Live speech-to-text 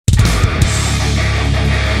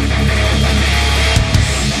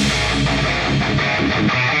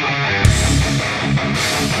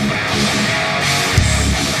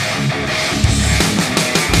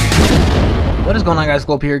What's going on, guys?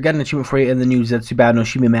 Globe here. Got an achievement for you in the new Zetsubou No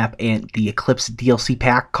Shima map and the Eclipse DLC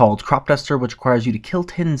pack called Crop Duster, which requires you to kill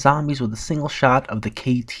 10 zombies with a single shot of the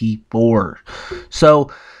KT-4.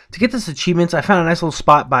 So, to get this achievement, I found a nice little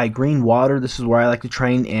spot by green water. This is where I like to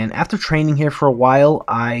train, and after training here for a while,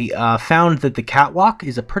 I found that the catwalk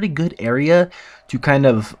is a pretty good area to kind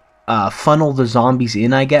of funnel the zombies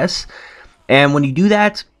in, I guess. And when you do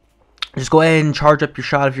that, just go ahead and charge up your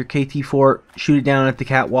shot of your KT-4, shoot it down at the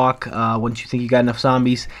catwalk once you think you got enough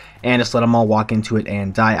zombies, and just let them all walk into it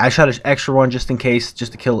and die. I shot an extra one just in case,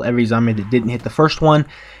 just to kill every zombie that didn't hit the first one,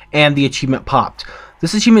 and the achievement popped.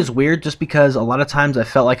 This achievement is weird just because a lot of times I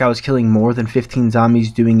felt like I was killing more than 15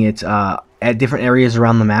 zombies doing it at different areas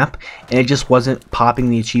around the map, and it just wasn't popping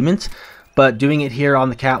the achievement. But doing it here on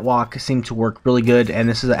the catwalk seemed to work really good, and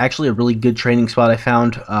this is actually a really good training spot I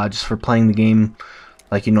found just for playing the game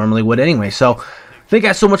like you normally would anyway. So thank you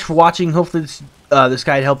guys so much for watching. Hopefully this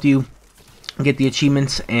guide helped you get the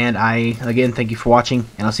achievements, and I again thank you for watching,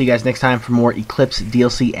 and I'll see you guys next time for more Eclipse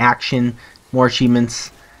DLC action, more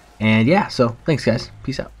achievements, and yeah, so thanks guys,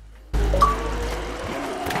 peace out.